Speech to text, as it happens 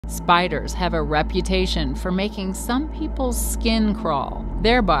Spiders have a reputation for making some people's skin crawl,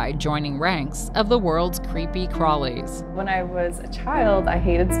 thereby joining ranks of the world's creepy crawlies. When I was a child, I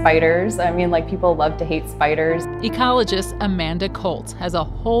hated spiders. People love to hate spiders. Ecologist Amanda Koltz has a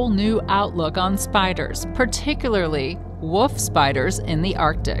whole new outlook on spiders, particularly wolf spiders in the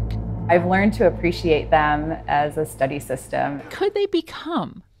Arctic. I've learned to appreciate them as a study system. Could they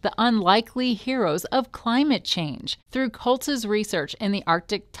become the unlikely heroes of climate change? Through Koltz's research in the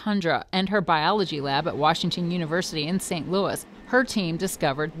Arctic tundra and her biology lab at Washington University in St. Louis, her team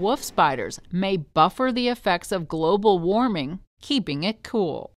discovered wolf spiders may buffer the effects of global warming, keeping it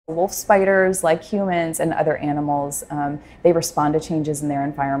cool. Wolf spiders, like humans and other animals, they respond to changes in their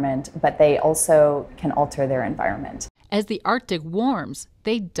environment, but they also can alter their environment. As the Arctic warms,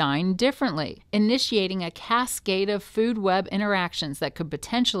 they dine differently, initiating a cascade of food web interactions that could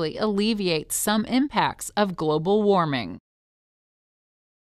potentially alleviate some impacts of global warming.